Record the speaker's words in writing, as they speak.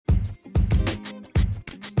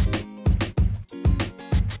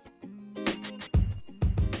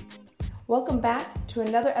Welcome back to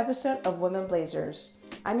another episode of Women Blazers.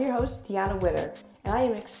 I'm your host, Deanna Witter, and I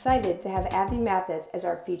am excited to have Abby Mathis as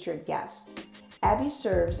our featured guest. Abby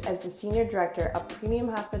serves as the Senior Director of Premium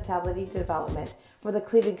Hospitality Development for the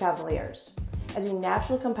Cleveland Cavaliers. As a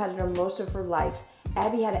natural competitor most of her life,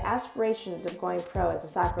 Abby had aspirations of going pro as a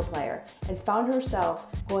soccer player and found herself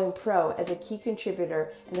going pro as a key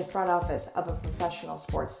contributor in the front office of a professional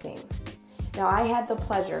sports team. Now, I had the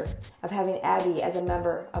pleasure of having Abby as a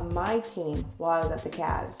member of my team while I was at the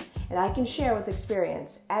Cavs, and I can share with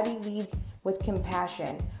experience, Abby leads with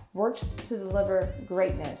compassion, works to deliver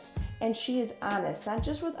greatness, and she is honest, not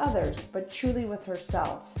just with others, but truly with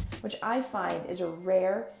herself, which I find is a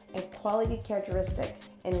rare and quality characteristic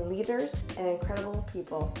in leaders and incredible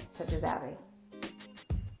people such as Abby.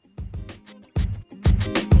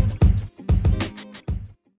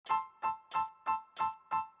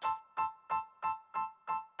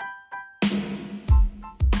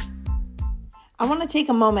 I want to take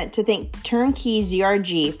a moment to thank Turnkey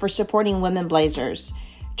ZRG for supporting Women Blazers.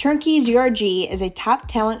 Turnkey ZRG is a top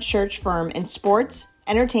talent search firm in sports,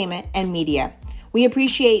 entertainment, and media. We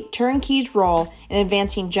appreciate Turnkey's role in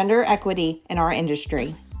advancing gender equity in our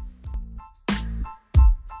industry.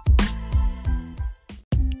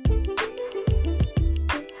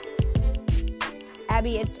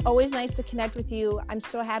 Abby, it's always nice to connect with you. I'm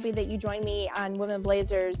so happy that you joined me on Women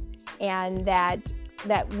Blazers and that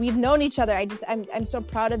we've known each other. I'm so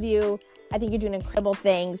proud of you. I think you're doing incredible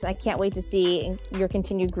things. I can't wait to see your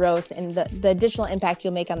continued growth and the additional impact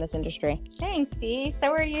you'll make on this industry. Thanks, Dee. So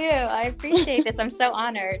are you. I appreciate this. I'm so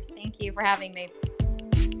honored. Thank you for having me.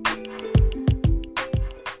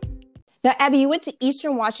 Now, Abby, you went to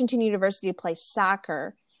Eastern Washington University to play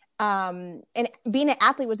soccer. And being an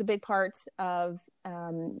athlete was a big part of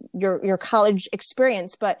your college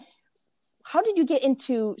experience. But how did you get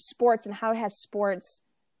into sports, and how has sports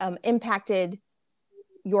impacted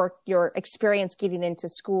your experience getting into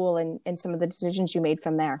school and some of the decisions you made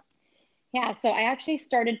from there? Yeah, so I actually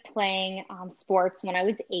started playing sports when I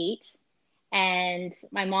was 8. And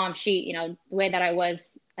my mom, she, the way that I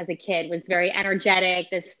was as a kid was very energetic,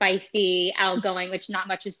 this feisty, outgoing, which not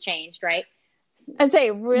much has changed, right? I'd say,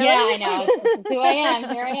 really? Yeah, I know. This is who I am.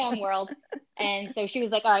 Here I am, world. And so she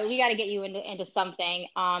was like, all right, we got to get you into something.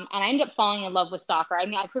 And I ended up falling in love with soccer. I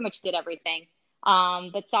mean, I pretty much did everything.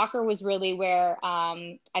 But soccer was really where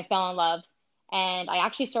I fell in love. And I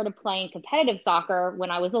actually started playing competitive soccer when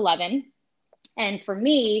I was 11. And for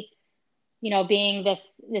me, being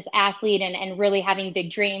this athlete and really having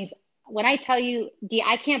big dreams, when I tell you, Dee,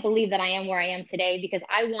 I can't believe that I am where I am today because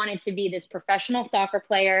I wanted to be this professional soccer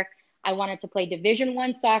player. I wanted to play Division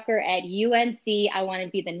I soccer at UNC. I wanted to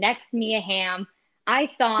be the next Mia Hamm. I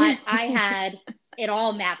thought I had it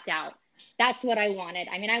all mapped out. That's what I wanted.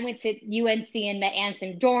 I mean, I went to UNC and met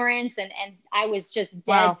Anson Dorrance, and I was just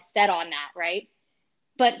dead set on that, right?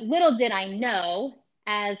 But little did I know,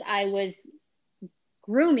 as I was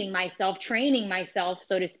grooming myself, training myself,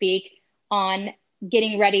 so to speak, on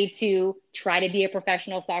getting ready to try to be a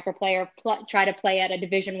professional soccer player, try to play at a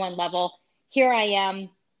Division I level. Here I am,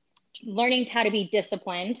 learning how to be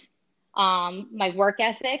disciplined, my work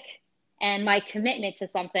ethic, and my commitment to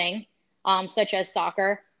something such as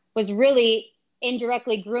soccer was really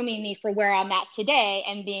indirectly grooming me for where I'm at today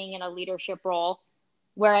and being in a leadership role.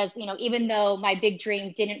 Whereas, even though my big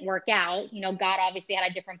dream didn't work out, God obviously had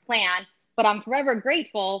a different plan, but I'm forever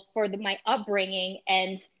grateful for my upbringing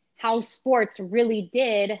and how sports really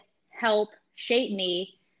did help shape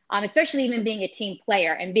me, especially even being a team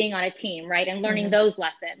player and being on a team, right? And learning those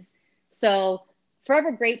lessons. So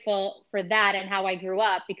forever grateful for that and how I grew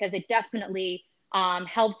up because it definitely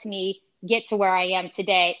helped me get to where I am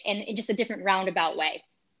today in just a different roundabout way.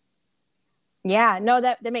 Yeah, no,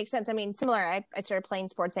 that makes sense. I mean, similar. I started playing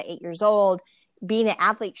sports at 8 years old. Being an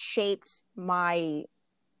athlete shaped my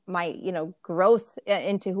growth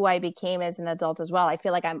into who I became as an adult as well. I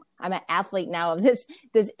feel like I'm an athlete now of this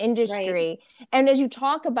industry. Right. And as you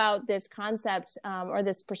talk about this concept or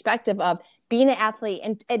this perspective of being an athlete,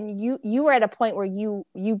 and you were at a point where you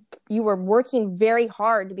were working very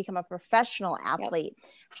hard to become a professional athlete.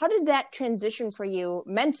 Yep. How did that transition for you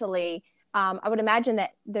mentally? I would imagine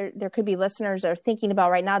that there could be listeners that are thinking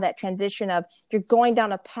about right now that transition of you're going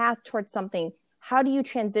down a path towards something. How do you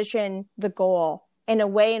transition the goal in a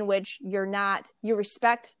way in which you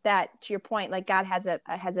respect that, to your point, like God has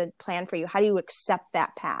a plan for you? How do you accept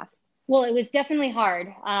that path? Well, it was definitely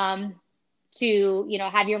hard to,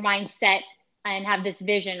 have your mind set and have this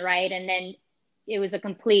vision, right? And then it was a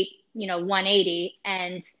complete, 180.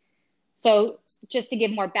 And so just to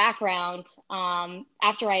give more background,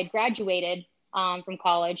 after I had graduated, from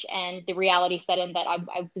college, and the reality set in that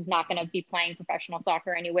I was not going to be playing professional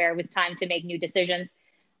soccer anywhere. It was time to make new decisions.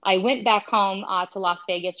 I went back home to Las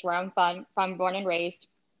Vegas, where from born and raised,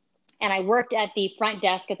 and I worked at the front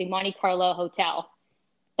desk at the Monte Carlo Hotel.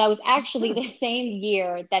 That was actually the same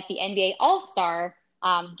year that the NBA All-Star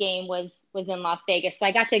game was in Las Vegas. So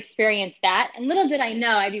I got to experience that. And little did I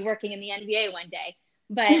know I'd be working in the NBA one day.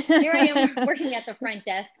 But here I am working at the front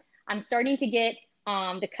desk. I'm starting to get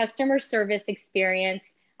the customer service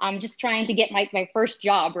experience. I'm just trying to get my first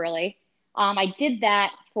job, really. I did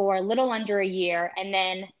that for a little under a year. And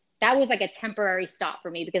then that was like a temporary stop for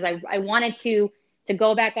me because I wanted to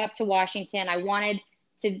go back up to Washington. I wanted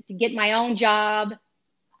to get my own job.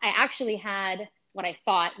 I actually had what I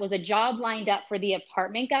thought was a job lined up for the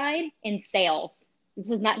apartment guide in sales. This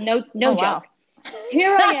is no joke. Wow.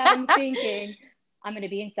 Here I am thinking I'm going to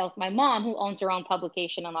be in sales. My mom, who owns her own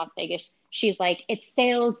publication in Las Vegas, she's like, it's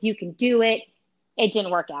sales. You can do it. It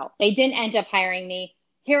didn't work out. They didn't end up hiring me.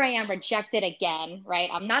 Here I am rejected again, right?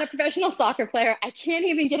 I'm not a professional soccer player. I can't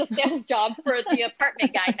even get a sales job for the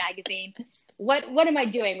apartment guide magazine. What am I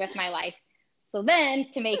doing with my life? So then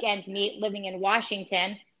to make ends meet, living in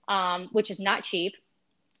Washington, which is not cheap,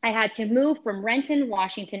 I had to move from Renton,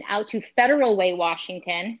 Washington out to Federal Way,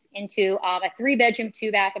 Washington into a 3-bedroom,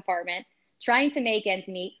 2-bath apartment, trying to make ends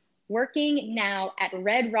meet, working now at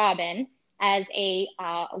Red Robin as a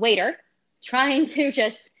waiter, trying to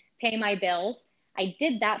just pay my bills. I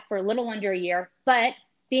did that for a little under a year, but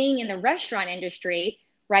being in the restaurant industry,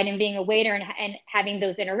 right, and being a waiter and having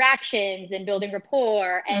those interactions and building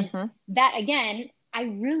rapport, and that, again, I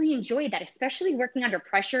really enjoyed that, especially working under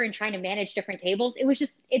pressure and trying to manage different tables. It was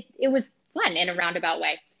just, it was fun in a roundabout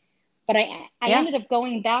way. But I ended up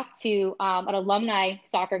going back to an alumni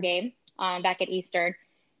soccer game back at Eastern.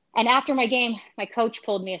 And after my game, my coach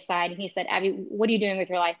pulled me aside and he said, Abby, what are you doing with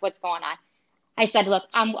your life? What's going on? I said, look,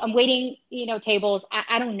 I'm waiting, tables.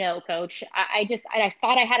 I don't know, coach. I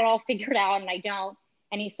thought I had it all figured out and I don't.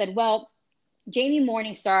 And he said, well, Jamie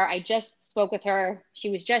Morningstar, I just spoke with her. She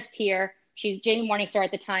was just here. Jamie Morningstar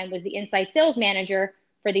at the time was the inside sales manager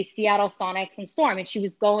for the Seattle Sonics and Storm. And she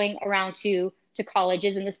was going around to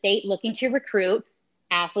colleges in the state looking to recruit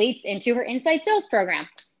athletes into her inside sales program.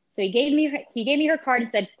 So he gave me her card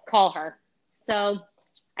and said, call her. So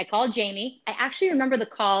I called Jamie. I actually remember the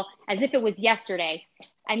call as if it was yesterday.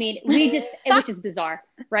 I mean, it was just bizarre,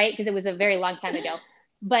 right? Because it was a very long time ago.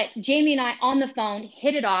 But Jamie and I on the phone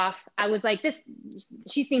hit it off. I was like,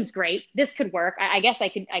 she seems great. This could work. I guess I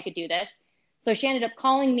could do this. So she ended up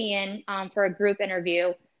calling me in for a group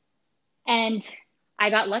interview, and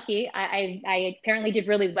I got lucky. I apparently did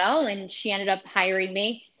really well, and she ended up hiring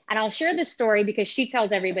me. And I'll share this story because she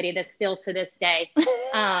tells everybody this still to this day.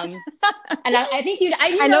 And I think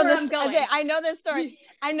I know where I'm going. I know this story.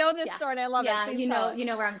 I know this story, and I love it. You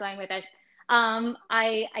know where I'm going with this.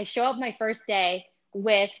 I show up my first day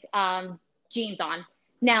with jeans on.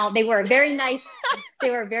 Now they were a very nice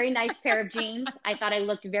pair of jeans. I thought I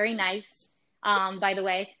looked very nice, by the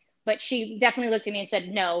way, but she definitely looked at me and said,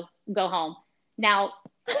 no, go home. Now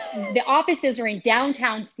the offices are in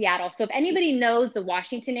downtown Seattle. So if anybody knows the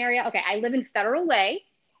Washington area, okay, I live in Federal Way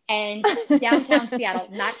and downtown Seattle,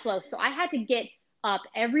 not close. So I had to get up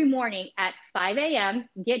every morning at 5 a.m.,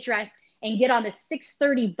 get dressed and get on the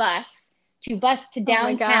 6:30 bus to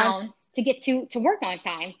downtown to get to work on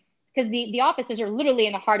time, because the offices are literally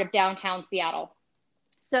in the heart of downtown Seattle.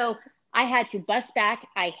 So I had to bus back.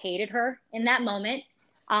 I hated her in that moment.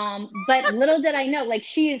 But little did I know, like,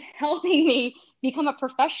 she is helping me become a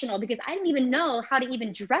professional because I didn't even know how to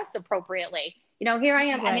even dress appropriately. Here I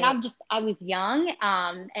am. Right. I mean, I was young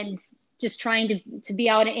and just trying to be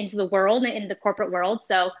out into the world, in the corporate world.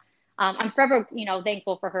 So I'm forever,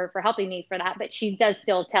 thankful for her for helping me for that. But she does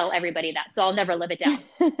still tell everybody that, so I'll never live it down.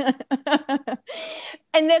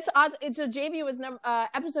 And that's awesome. So Jamie was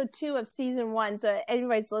episode 2 of season 1. So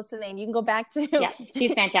everybody's listening, you can go back to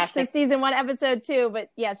she's fantastic. to season 1, episode 2. But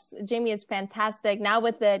yes, Jamie is fantastic now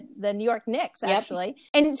with the New York Knicks, actually.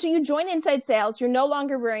 Yep. And so you join Inside Sales. You're no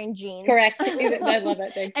longer wearing jeans. Correct. I love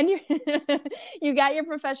that thing. And you got your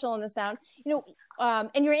professionalness down.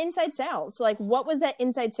 And you're inside sales. So, like, what was that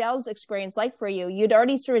inside sales experience like for you? You'd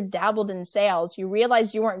already sort of dabbled in sales. You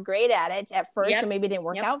realized you weren't great at it at first, or maybe it didn't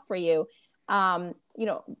work out for you. How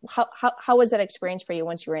was that experience for you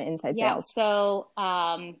once you were in inside sales? So,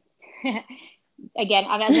 again,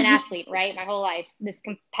 I'm as an athlete, right? My whole life, this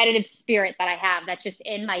competitive spirit that I have, that's just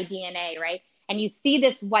in my DNA, right? And you see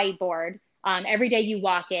this whiteboard every day you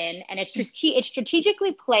walk in, and it's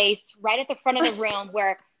strategically placed right at the front of the room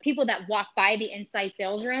where people that walk by the inside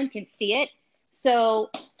sales room can see it. So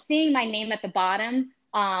seeing my name at the bottom,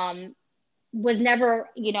 was never,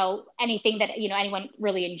 anything that, anyone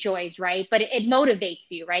really enjoys, right? But it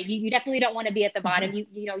motivates you, right? You definitely don't want to be at the bottom.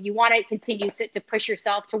 You want to continue to push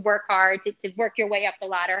yourself, to work hard, to work your way up the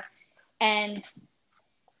ladder. And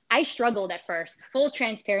I struggled at first. Full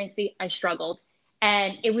transparency, I struggled.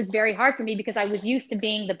 And it was very hard for me because I was used to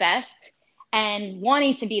being the best and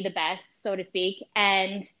wanting to be the best, so to speak.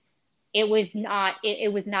 And it was not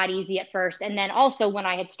easy at first. And then also when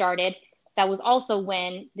I had started, that was also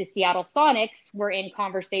when the Seattle Sonics were in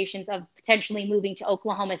conversations of potentially moving to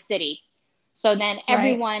Oklahoma City. So then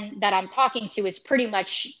everyone that I'm talking to is pretty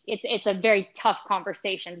much, it's a very tough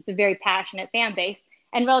conversation. It's a very passionate fan base,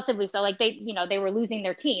 and relatively so. Like they were losing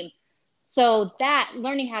their team. So that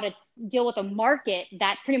learning how to deal with a market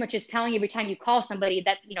that pretty much is telling you every time you call somebody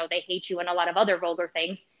that, they hate you and a lot of other vulgar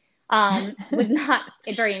things, was not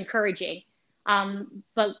very encouraging.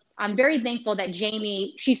 But I'm very thankful that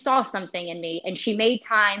Jamie, she saw something in me and she made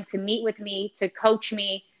time to meet with me, to coach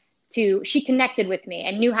me, she connected with me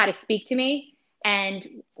and knew how to speak to me and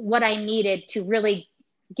what I needed to really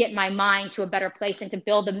get my mind to a better place and to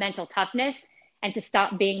build the mental toughness and to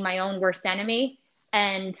stop being my own worst enemy.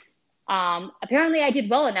 And apparently I did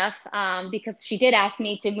well enough because she did ask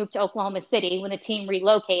me to move to Oklahoma City when the team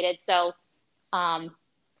relocated. So,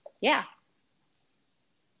 yeah.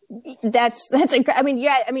 That's I mean,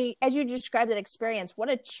 yeah, I mean, as you described that experience, what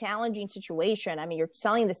a challenging situation. I mean, you're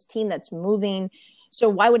selling this team that's moving. So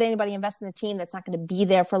why would anybody invest in a team that's not going to be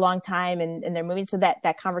there for a long time and they're moving? So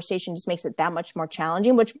that conversation just makes it that much more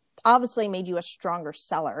challenging, which obviously made you a stronger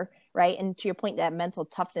seller, right? And to your point, that mental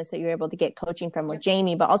toughness that you're able to get coaching from with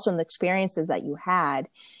Jamie, but also in the experiences that you had.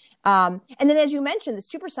 And then, as you mentioned, the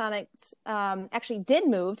Supersonics actually did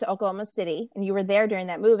move to Oklahoma City, and you were there during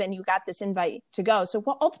that move, and you got this invite to go. So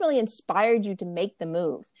what ultimately inspired you to make the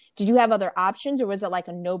move? Did you have other options, or was it like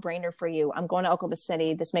a no-brainer for you? I'm going to Oklahoma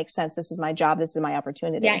City. This makes sense. This is my job. This is my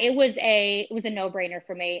opportunity. Yeah, it was a no-brainer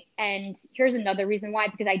for me. And here's another reason why,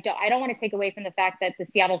 because I don't want to take away from the fact that the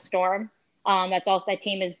Seattle Storm, that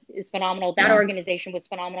team is phenomenal. That organization was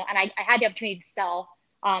phenomenal. And I had the opportunity to sell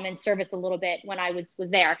and service a little bit when I was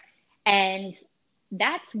there. And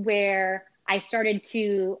that's where I started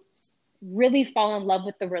to really fall in love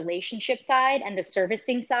with the relationship side and the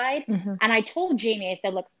servicing side. And I told Jamie, I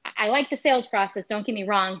said, look, I like the sales process, don't get me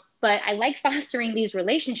wrong, but I like fostering these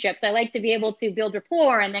relationships. I like to be able to build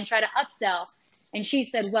rapport and then try to upsell. And she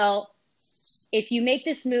said, well, if you make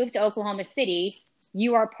this move to Oklahoma City,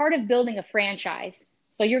 you are part of building a franchise.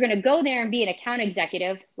 So you're going to go there and be an account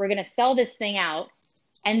executive. We're going to sell this thing out.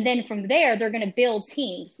 And then from there, they're going to build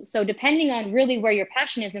teams. So depending on really where your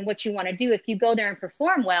passion is and what you want to do, if you go there and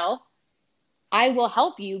perform well, I will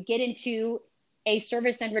help you get into a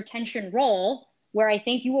service and retention role where I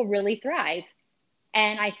think you will really thrive.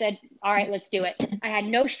 And I said, all right, let's do it. I had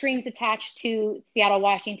no strings attached to Seattle,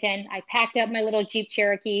 Washington. I packed up my little Jeep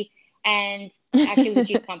Cherokee, and actually it was a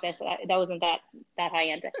Jeep Compass. That wasn't that high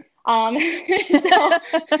end. I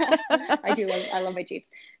love my Jeeps.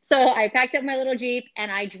 So I packed up my little Jeep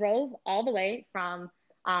and I drove all the way from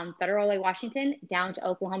Federal Way, Washington down to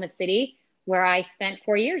Oklahoma City, where I spent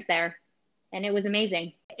 4 years there. And it was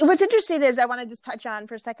amazing. What's interesting is I want to just touch on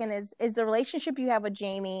for a second is the relationship you have with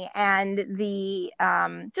Jamie and the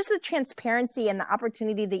just the transparency and the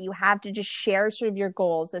opportunity that you have to just share sort of your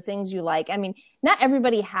goals, the things you like. I mean, not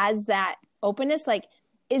everybody has that openness. Like,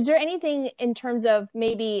 is there anything in terms of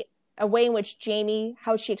maybe a way in which Jamie,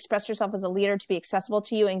 how she expressed herself as a leader to be accessible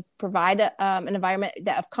to you and provide an environment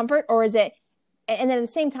of comfort? Or is it, and then at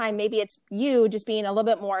the same time, maybe it's you just being a little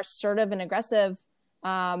bit more assertive and aggressive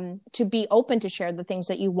to be open to share the things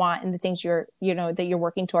that you want and the things that you're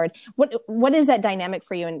working toward. What is that dynamic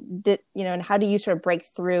for you? And, and how do you sort of break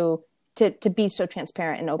through to be so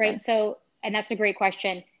transparent and open? Right. So, and that's a great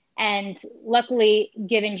question. And luckily,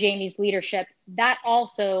 given Jamie's leadership, that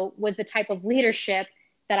also was the type of leadership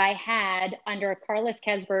that I had under Carlos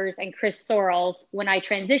Kesbers and Chris Sorrells when I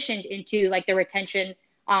transitioned into like the retention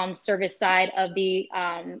service side of the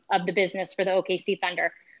business for the OKC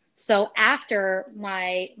Thunder. So after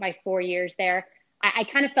my 4 years there, I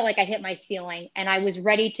kind of felt like I hit my ceiling and I was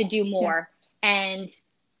ready to do more. Yeah. And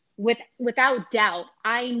without doubt,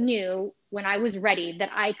 I knew when I was ready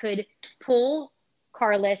that I could pull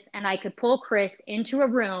Carlos and I could pull Chris into a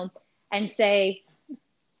room and say,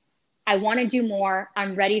 I want to do more.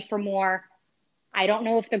 I'm ready for more. I don't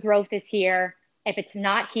know if the growth is here. If it's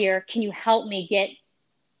not here, can you help me get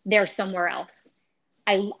there somewhere else?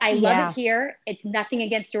 I love it here. It's nothing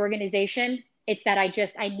against the organization. It's that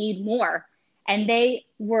I need more. And they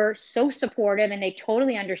were so supportive and they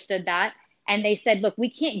totally understood that. And they said, look, we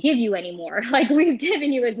can't give you any more. Like, we've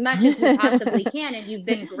given you as much as we possibly can and you've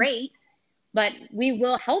been great. but we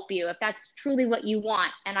will help you if that's truly what you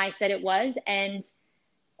want. And I said it was. And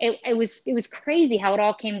it was crazy how it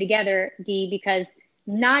all came together, Dee, because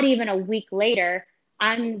not even a week later,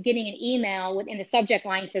 I'm getting an email in the subject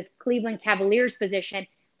line says Cleveland Cavaliers position.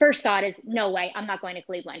 First thought is, no way, I'm not going to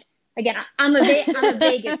Cleveland. Again, I'm a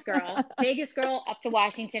Vegas girl. Vegas girl up to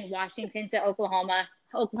Washington, Washington to Oklahoma,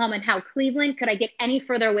 Oklahoma, and how Cleveland could I get any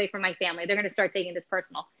further away from my family? They're going to start taking this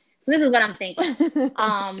personal. So this is what I'm thinking.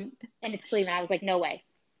 And it's Cleveland. I was like, no way.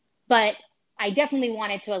 But I definitely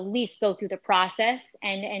wanted to at least go through the process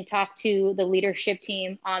and talk to the leadership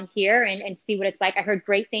team here and see what it's like. I heard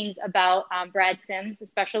great things about Brad Sims,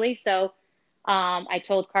 especially. So I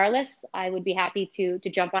told Carlos I would be happy to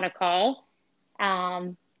jump on a call.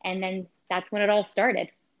 And then that's when it all started.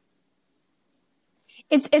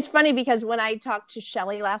 It's funny because when I talked to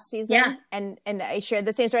Shelly last season and I shared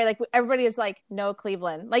the same story, like everybody was like, no,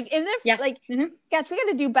 Cleveland. Like, is it like, gosh, we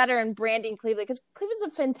got to do better in branding Cleveland because Cleveland's a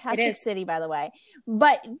fantastic city, by the way.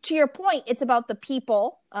 But to your point, it's about the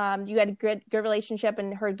people. You had a good relationship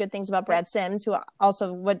and heard good things about Brad Sims, who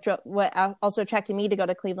also what also attracted me to go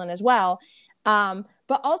to Cleveland as well.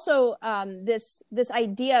 But also this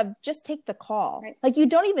idea of just take the call. Right. Like you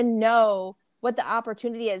don't even know what the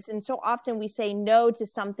opportunity is. And so often we say no to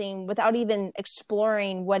something without even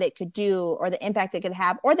exploring what it could do or the impact it could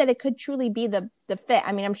have, or that it could truly be the fit.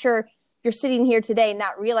 I mean, I'm sure you're sitting here today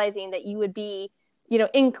not realizing that you would be,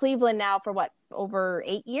 in Cleveland now for what, over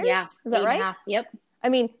 8 years? Yeah. Is that right? Yep. I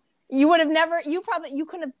mean, you couldn't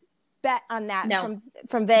have bet on that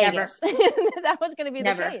from Vegas. That was going to be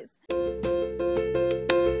the case.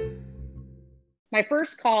 My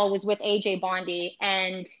first call was with AJ Bondy,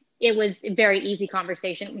 and it was a very easy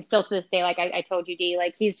conversation. And still to this day, like I told you, Dee,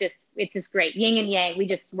 like it's just great. Yin and yang, we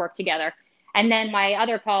just work together. And then my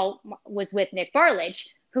other call was with Nick Barlage,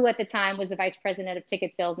 who at the time was the vice president of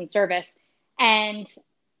ticket sales and service. And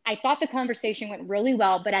I thought the conversation went really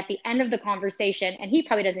well, but at the end of the conversation, and he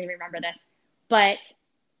probably doesn't even remember this, but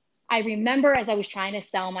I remember as I was trying to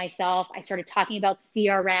sell myself, I started talking about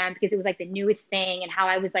CRM because it was like the newest thing and how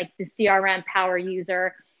I was like the CRM power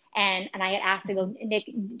user. And I had asked, I go, Nick,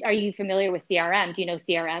 are you familiar with CRM? Do you know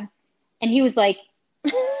CRM? And he was like,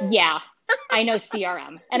 yeah, I know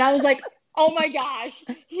CRM. And I was like, oh my gosh,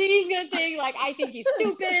 he's going to think like, I think he's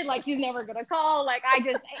stupid. Like he's never going to call. Like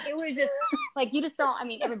it was just like, you just don't, I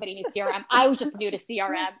mean, everybody knew CRM. I was just new to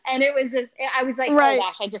CRM. And it was just, I was like, oh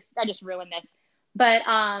gosh, I just ruined this. But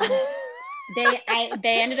they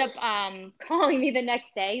ended up calling me the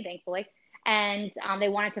next day, thankfully, and they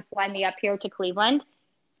wanted to fly me up here to Cleveland.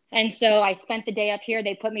 And so I spent the day up here.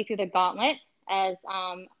 They put me through the gauntlet, as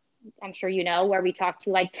I'm sure you know, where we talked to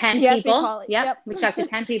like 10 people. Yep, we talked to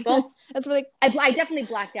 10 people. That's really. I definitely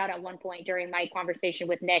blacked out at one point during my conversation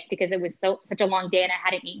with Nick because it was such a long day and I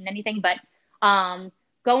hadn't eaten anything. But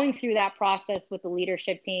going through that process with the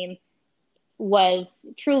leadership team was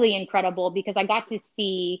truly incredible because I got to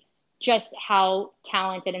see just how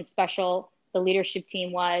talented and special the leadership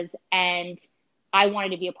team was. And I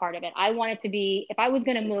wanted to be a part of it. I wanted to be, if I was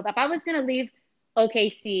going to leave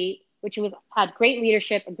OKC, which had great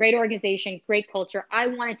leadership, a great organization, great culture, I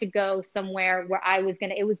wanted to go somewhere where it was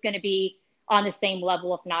going to be on the same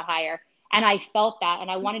level, if not higher. And I felt that.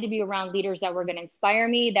 And I wanted to be around leaders that were going to inspire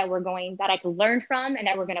me, that I could learn from, and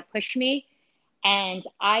that were going to push me. And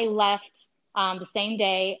I left the same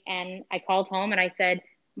day, and I called home and I said,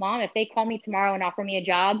 Mom, if they call me tomorrow and offer me a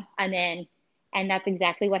job, I'm in. And that's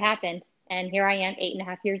exactly what happened. And here I am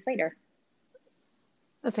 8.5 years later.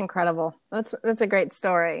 That's incredible. That's a great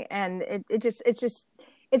story. And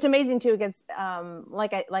it's amazing too, because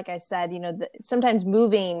like I said, sometimes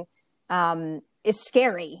moving is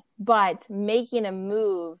scary, but making a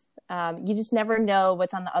move, you just never know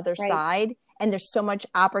what's on the other side. And there's so much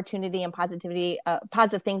opportunity and positivity,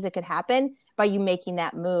 positive things that could happen by you making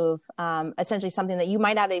that move. Essentially something that you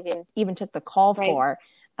might not even took the call for,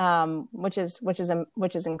 which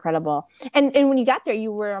is incredible. And when you got there,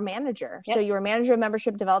 you were a manager. Yep. So you were a manager of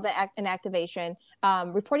membership development and activation,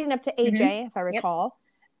 reporting up to AJ, if I recall.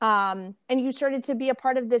 Yep. And you started to be a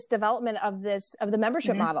part of this development of the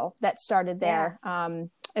membership model that started there.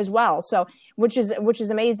 As well. So, which is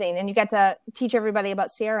amazing. And you got to teach everybody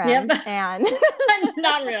about CRM and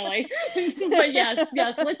not really, but yes,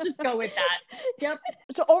 let's just go with that. Yep.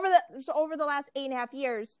 So over the last 8.5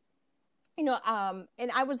 years, and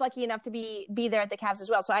I was lucky enough to be there at the Cavs as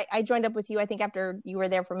well. So I joined up with you, I think after you were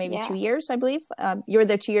there for maybe 2 years, I believe. You were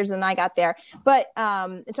there 2 years and then I got there. But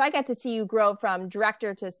so I got to see you grow from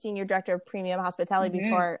director to senior director of premium hospitality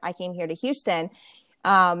before I came here to Houston.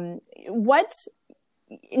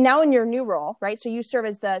 now in your new role, right? So you serve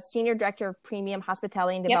as the Senior Director of Premium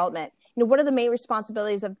Hospitality and Development. What are the main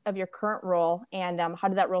responsibilities of your current role, and how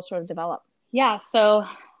did that role sort of develop? Yeah, so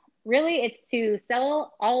really it's to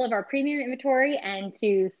sell all of our premium inventory and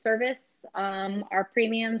to service our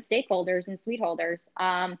premium stakeholders and suite holders.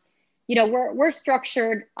 We're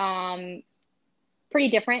structured pretty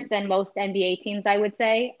different than most NBA teams, I would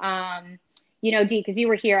say. Dee, because you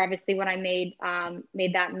were here obviously when I made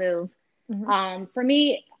that move. Mm-hmm. For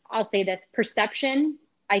me, I'll say this: perception,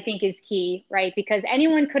 I think, is key, right? Because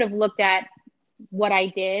anyone could have looked at what I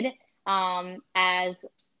did as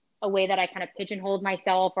a way that I kind of pigeonholed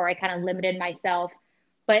myself, or I kind of limited myself.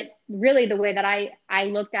 But really the way that I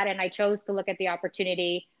looked at it, and I chose to look at the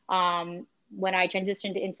opportunity when I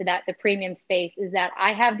transitioned into the premium space, is that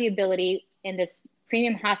I have the ability in this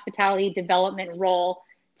premium hospitality development role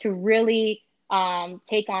to really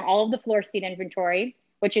take on all of the floor seat inventory,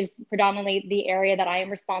 which is predominantly the area that I am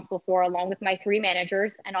responsible for, along with my 3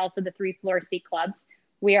 managers and also the 3 floor seat clubs.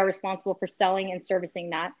 We are responsible for selling and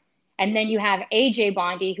servicing that. And then you have AJ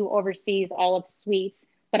Bondi, who oversees all of suites,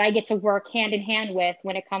 but I get to work hand in hand with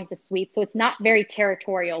when it comes to suites. So it's not very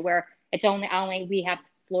territorial where it's only we have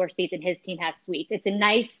floor seats and his team has suites. It's a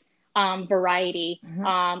nice variety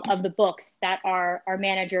of the books that our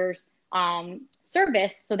managers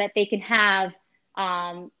service, so that they can have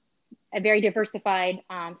a very diversified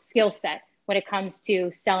skill set when it comes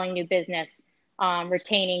to selling new business,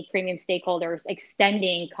 retaining premium stakeholders,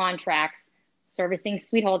 extending contracts, servicing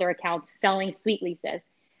suite holder accounts, selling suite leases.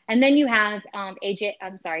 And then you have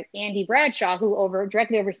Andy Bradshaw, who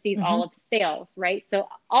directly oversees all of sales, right? So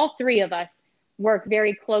all 3 of us work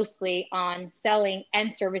very closely on selling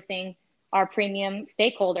and servicing our premium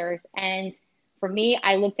stakeholders. And for me,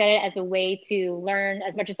 I looked at it as a way to learn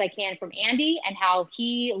as much as I can from Andy and how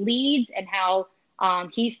he leads and how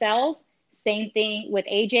he sells. Same thing with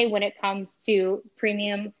AJ when it comes to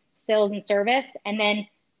premium sales and service, and then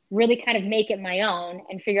really kind of make it my own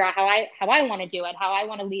and figure out how I want to do it, how I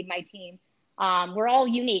want to lead my team. We're all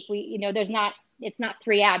unique. It's not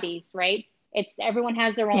 3 Abbeys, right? Everyone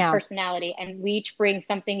has their own personality, and we each bring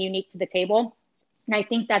something unique to the table. And I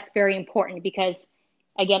think that's very important because,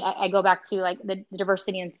 again, I go back to like the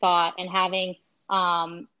diversity in thought and having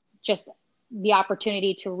just the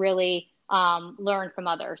opportunity to really learn from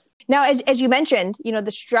others. Now, as you mentioned,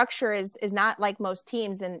 the structure is not like most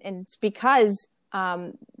teams, and it's because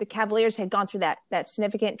the Cavaliers had gone through that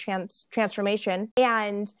significant transformation.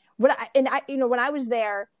 And when I was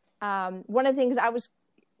there, one of the things I was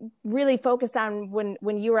really focused on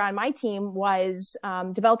when you were on my team was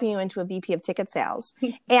developing you into a VP of ticket sales.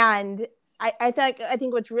 And I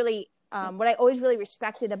think what's really what I always really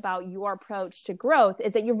respected about your approach to growth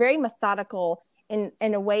is that you're very methodical in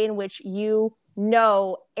a way in which you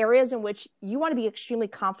know areas in which you want to be extremely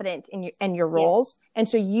confident in your roles. And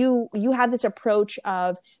so you have this approach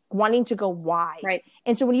of wanting to go wide. Right.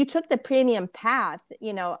 And so when you took the premium path,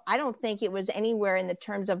 I don't think it was anywhere in the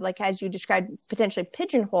terms of, like, as you described, potentially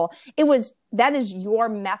pigeonhole. That is your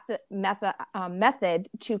method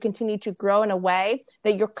to continue to grow in a way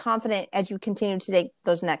that you're confident as you continue to take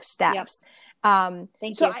those next steps. Thank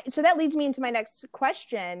you. So that leads me into my next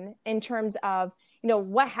question in terms of,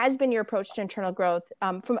 what has been your approach to internal growth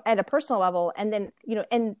from at a personal level, and then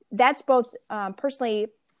and that's both personally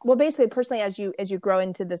as you grow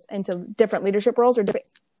into different leadership roles or different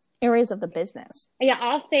areas of the business. Yeah,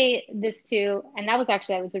 I'll say this too, and that was a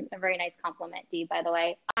very nice compliment, Dee, by the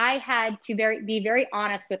way. I had to be very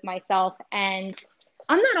honest with myself, and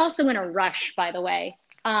I'm not also in a rush, by the way.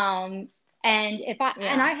 And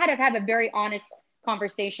I had to have a very honest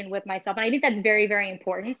conversation with myself, and I think that's very, very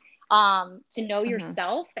important. To know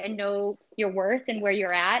yourself and know your worth and where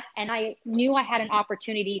you're at. And I knew I had an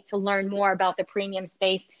opportunity to learn more about the premium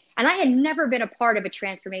space. And I had never been a part of a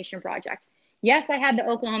transformation project. Yes, I had the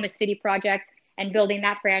Oklahoma City project and building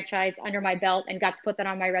that franchise under my belt and got to put that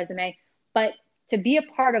on my resume. But to be a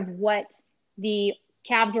part of what the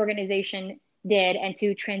Cavs organization did and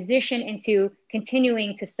to transition into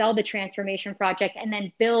continuing to sell the transformation project and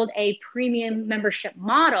then build a premium membership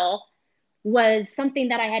model was something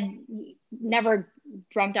that I had never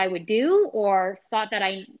dreamt I would do or thought that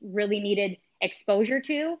I really needed exposure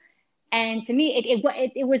to. And to me,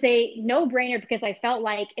 it was a no-brainer because I felt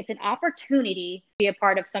like it's an opportunity to be a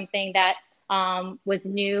part of something that was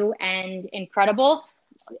new and incredible,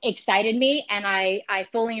 excited me, and I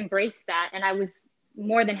fully embraced that. And I was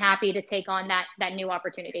more than happy to take on that new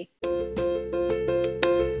opportunity.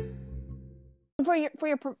 For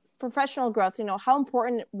your professional growth, how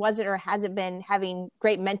important was it or has it been having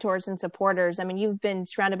great mentors and supporters? I mean, you've been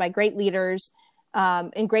surrounded by great leaders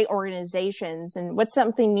in great organizations, and what's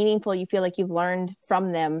something meaningful you feel like you've learned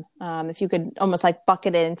from them? If you could almost like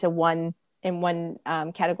bucket it into one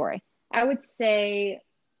category. I would say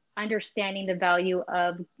understanding the value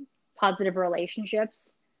of positive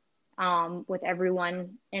relationships with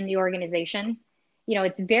everyone in the organization.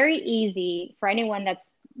 It's very easy for anyone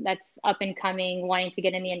that's up and coming, wanting to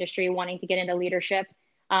get in the industry, wanting to get into leadership.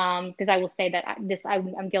 Because I will say that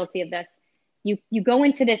I'm guilty of this. You go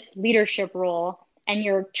into this leadership role and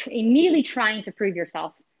you're immediately trying to prove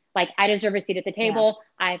yourself. Like, I deserve a seat at the table.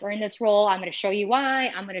 Yeah. I've earned this role. I'm going to show you why.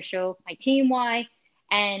 I'm going to show my team why.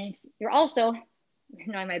 And you're also,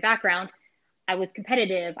 knowing my background, I was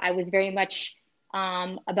competitive. I was very much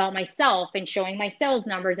about myself and showing my sales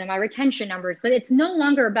numbers and my retention numbers, but it's no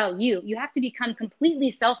longer about you. You have to become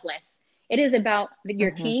completely selfless. It is about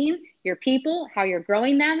your team, your people, how you're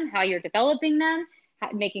growing them, how you're developing them,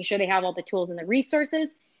 making sure they have all the tools and the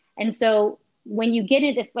resources. And so when you get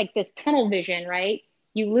into this tunnel vision, right,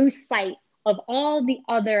 you lose sight of all the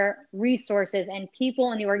other resources and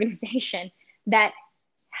people in the organization that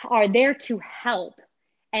are there to help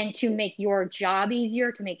and to make your job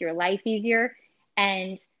easier, to make your life easier.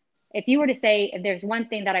 And if you were to say, if there's one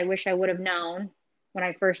thing that I wish I would have known when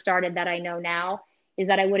I first started that I know now, is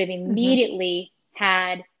that I would have immediately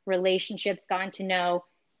had relationships, gotten to know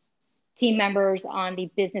team members on the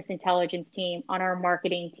business intelligence team, on our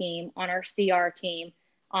marketing team, on our CR team,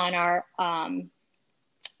 on our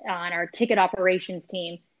ticket operations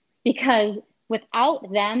team, because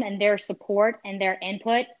without them and their support and their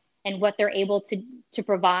input and what they're able to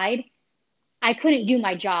provide, I couldn't do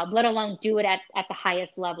my job, let alone do it at the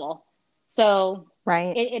highest level. So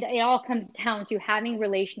right. It all comes down to having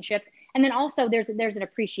relationships. And then also there's an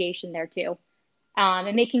appreciation there too.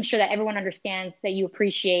 And making sure that everyone understands that you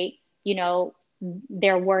appreciate,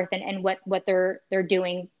 their worth and what they're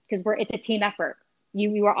doing, because it's a team effort.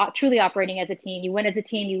 You are truly operating as a team. You win as a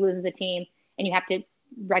team, you lose as a team, and you have to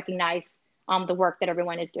recognize the work that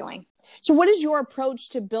everyone is doing. So what is your approach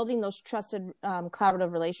to building those trusted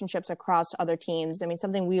collaborative relationships across other teams? I mean,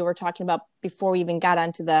 something we were talking about before we even got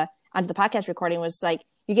onto the podcast recording was like,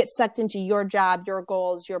 you get sucked into your job, your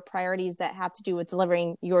goals, your priorities that have to do with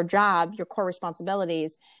delivering your job, your core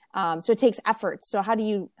responsibilities. So it takes effort. So how do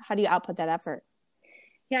you output that effort?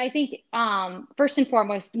 Yeah, I think first and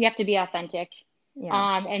foremost, you have to be authentic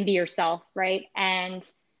and be yourself, right? And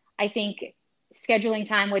I think scheduling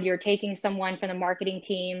time, whether you're taking someone from the marketing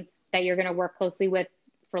team that you're going to work closely with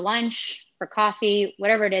for lunch, for coffee,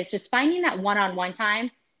 whatever it is, just finding that one-on-one time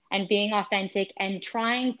and being authentic and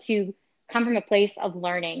trying to come from a place of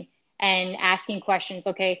learning and asking questions.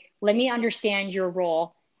 Okay, let me understand your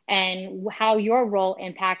role and how your role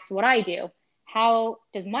impacts what I do. How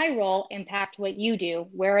does my role impact what you do?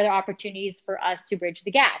 Where are the opportunities for us to bridge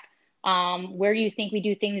the gap? Where do you think we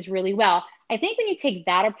do things really well? I think when you take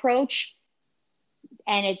that approach,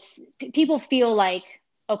 and people feel like,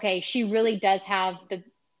 okay, she really does have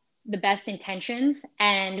the best intentions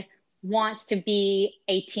and wants to be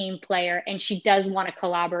a team player, and she does want to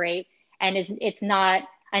collaborate, and it's not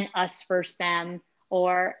an us versus them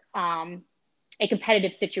or a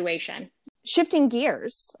competitive situation. Shifting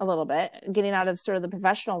gears a little bit, getting out of sort of the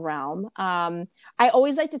professional realm, I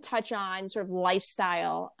always like to touch on sort of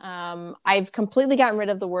lifestyle. I've completely gotten rid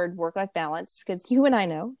of the word work-life balance because you and I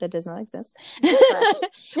know that does not exist. But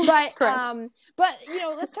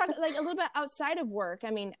let's talk like a little bit outside of work. I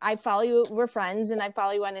mean, I follow you. We're friends, and I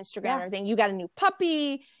follow you on Instagram and everything. You got a new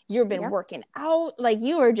puppy. You've been working out. Like,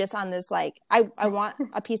 you are just on this, like, I want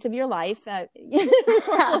a piece of your life. I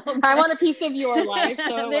want a piece of your life.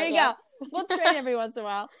 So there you go. We'll trade every once in a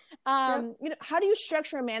while. How do you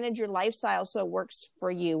structure and manage your lifestyle so it works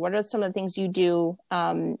for you? What are some of the things you do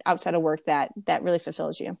outside of work that really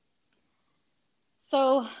fulfills you?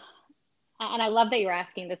 So, and I love that you're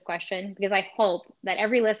asking this question, because I hope that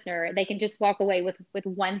every listener, they can just walk away with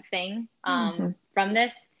one thing from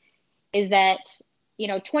this, is that,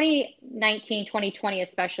 2019, 2020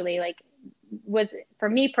 especially, like, was for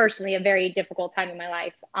me personally a very difficult time in my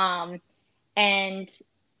life. And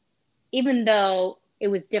even though it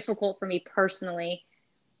was difficult for me personally,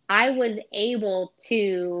 I was able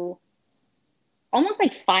to almost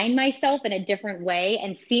like find myself in a different way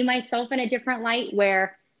and see myself in a different light,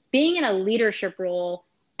 where being in a leadership role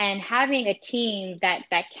and having a team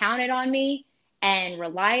that counted on me and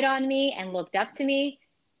relied on me and looked up to me,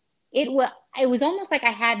 it was almost like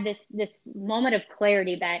I had this moment of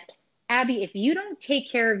clarity that, Abby, if you don't take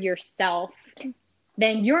care of yourself,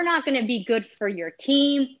 then you're not going to be good for your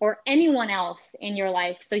team or anyone else in your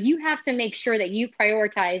life. So you have to make sure that you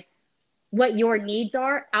prioritize what your needs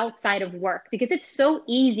are outside of work, because it's so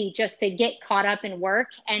easy just to get caught up in work,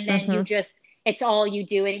 and then Mm-hmm. it's all you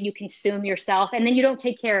do, and you consume yourself, and then you don't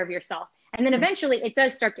take care of yourself. And then eventually it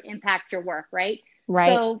does start to impact your work, right? Right.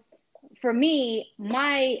 So for me,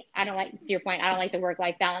 I don't like, to your point, I don't like the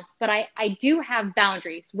work-life balance, but I do have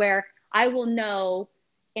boundaries where I will know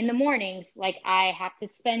in the mornings, like I have to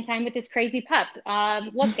spend time with this crazy pup,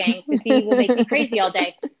 Wolfgang, because he will make me crazy all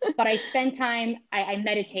day. But I spend time, I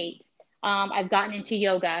meditate. I've gotten into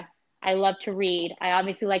yoga. I love to read. I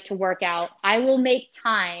obviously like to work out. I will make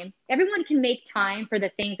time. Everyone can make time for the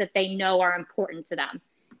things that they know are important to them.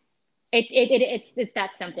 It's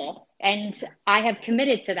that simple. And I have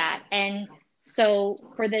committed to that. And so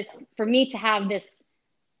for me to have this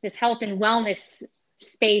health and wellness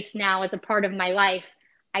space now as a part of my life,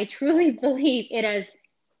 I truly believe it has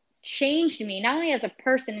changed me, not only as a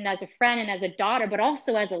person and as a friend and as a daughter, but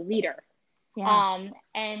also as a leader. Yeah.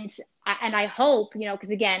 And I hope, because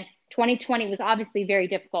again, 2020 was obviously very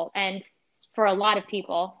difficult and for a lot of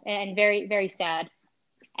people, and very, very sad.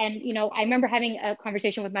 And, I remember having a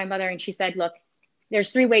conversation with my mother, and she said, look,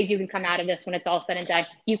 there's three ways you can come out of this when it's all said and done.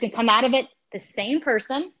 You can come out of it the same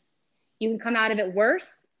person, you can come out of it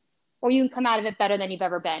worse, or you can come out of it better than you've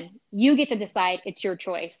ever been. You get to decide. It's your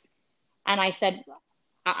choice. And I said,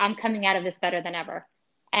 I'm coming out of this better than ever.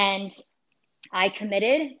 And I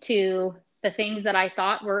committed to the things that I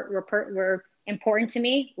thought were important to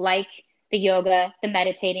me, like the yoga, the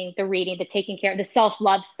meditating, the reading, the taking care of the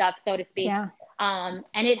self-love stuff, so to speak. Yeah.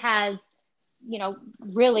 And it has,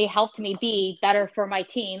 really helped me be better for my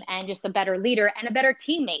team and just a better leader and a better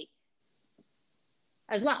teammate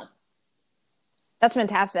as well. That's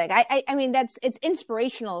fantastic. I mean, it's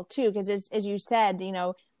inspirational too, because as you said,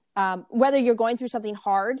 whether you're going through something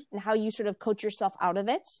hard and how you sort of coach yourself out of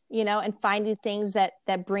it, and finding things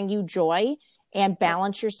that bring you joy and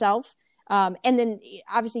balance yourself. And then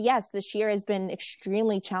obviously, yes, this year has been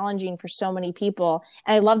extremely challenging for so many people.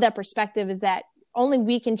 And I love that perspective, is that only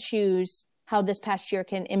we can choose how this past year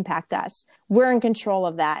can impact us. We're in control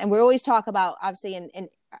of that. And we always talk about, obviously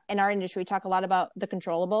in our industry, we talk a lot about the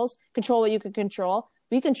controllables. Control what you can control.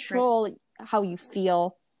 We control how you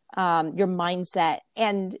feel, your mindset,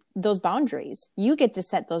 and those boundaries. You get to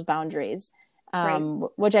set those boundaries,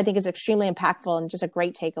 which I think is extremely impactful and just a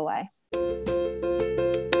great takeaway.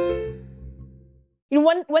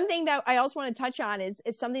 One thing that I also want to touch on is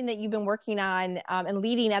something that you've been working on and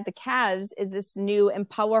leading at the Cavs, is this new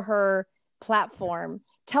Empower Her platform.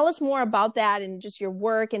 Tell us more about that and just your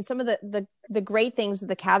work and some of the great things that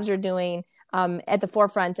the Cavs are doing at the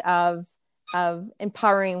forefront of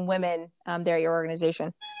empowering women there at your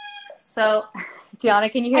organization. So,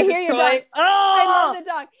 Deanna, can you hear I hear your dog. Oh! I love the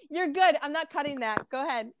dog. You're good. I'm not cutting that. Go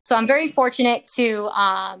ahead. So I'm very fortunate to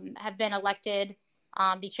have been elected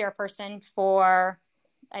the chairperson for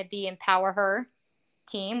the Empower Her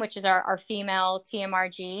team, which is our female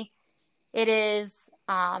TMRG. It is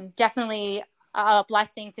definitely a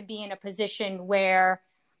blessing to be in a position where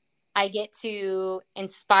I get to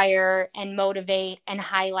inspire and motivate and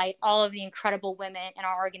highlight all of the incredible women in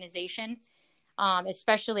our organization,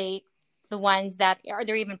 especially the ones that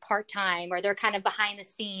they're even part-time, or they're kind of behind the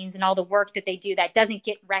scenes, and all the work that they do that doesn't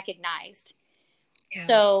get recognized. Yeah.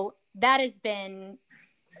 So that has been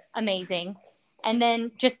amazing. And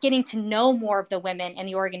then just getting to know more of the women in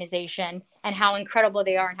the organization and how incredible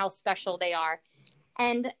they are and how special they are.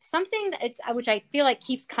 And something which I feel like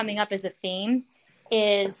keeps coming up as a theme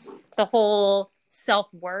is the whole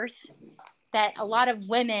self-worth, that a lot of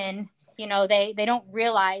women, they don't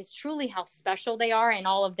realize truly how special they are and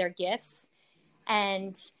all of their gifts.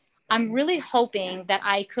 And I'm really hoping that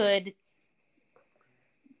I could,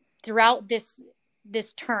 throughout this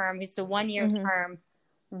term, it's a 1-year term,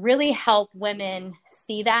 really help women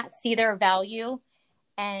see their value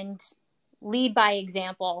and lead by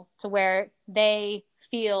example, to where they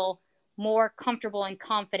feel more comfortable and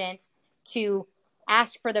confident to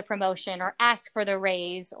ask for the promotion or ask for the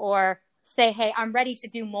raise, or say, hey, I'm ready to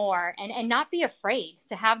do more, and not be afraid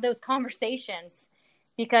to have those conversations,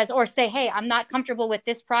 or say, hey, I'm not comfortable with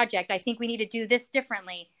this project. I think we need to do this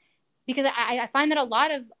differently. Because I find that a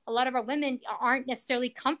lot of our women aren't necessarily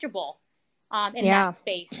comfortable in that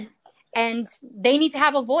space, and they need to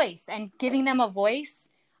have a voice, and giving them a voice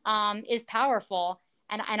is powerful.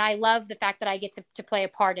 And I love the fact that I get to play a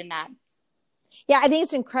part in that. Yeah, I think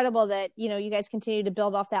it's incredible that, you guys continue to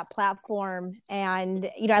build off that platform. And,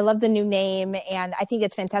 I love the new name, and I think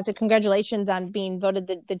it's fantastic. Congratulations on being voted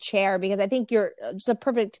the chair, because I think you're just a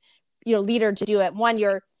perfect, leader to do it. One,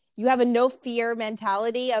 you have a no fear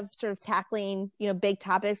mentality of sort of tackling, big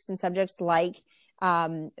topics and subjects like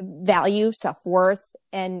value, self-worth,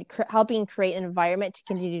 and helping create an environment to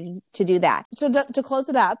continue to do that. So to close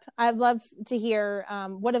it up, I'd love to hear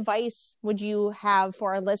what advice would you have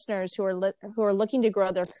for our listeners who are looking to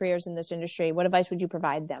grow their careers in this industry? What advice would you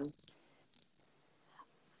provide them?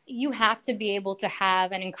 You have to be able to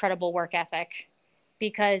have an incredible work ethic,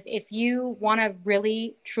 because if you want to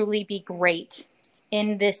really, truly be great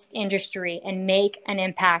in this industry and make an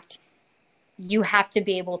impact, you have to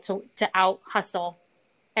be able to out hustle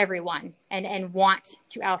everyone and want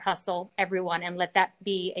to out hustle everyone, and let that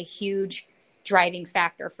be a huge driving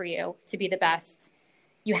factor for you to be the best.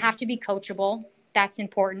 You have to be coachable. That's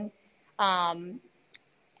important.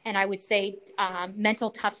 And I would say mental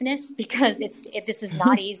toughness, because this is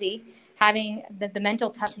not easy. Having the mental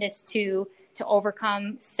toughness to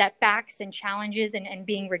overcome setbacks and challenges and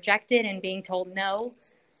being rejected and being told no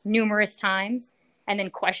numerous times, and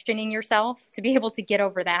then questioning yourself to be able to get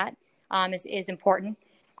over that is important.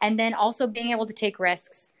 And then also being able to take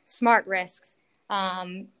risks, smart risks,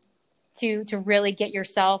 to really get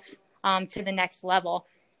yourself to the next level,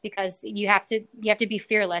 because you have to be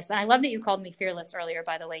fearless. And I love that you called me fearless earlier,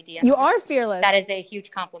 by the way, Dia. You are fearless. That is a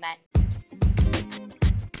huge compliment.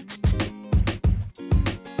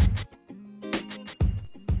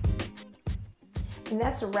 And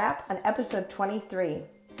that's a wrap on episode 23.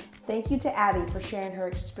 Thank you to Abby for sharing her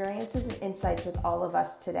experiences and insights with all of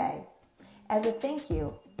us today. As a thank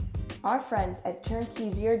you, our friends at Turnkey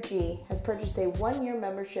ZRG has purchased a 1-year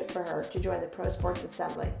membership for her to join the Pro Sports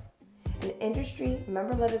Assembly, an industry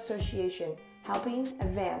member-led association helping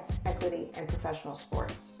advance equity in professional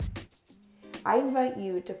sports. I invite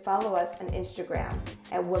you to follow us on Instagram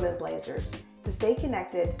at Women Blazers to stay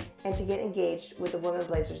connected and to get engaged with the Women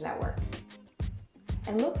Blazers Network.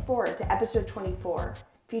 And look forward to episode 24,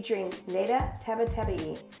 featuring Neda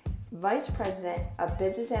Tabatabai, Vice President of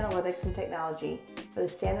Business Analytics and Technology for the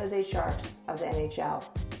San Jose Sharks of the NHL.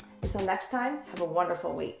 Until next time, have a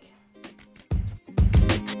wonderful week.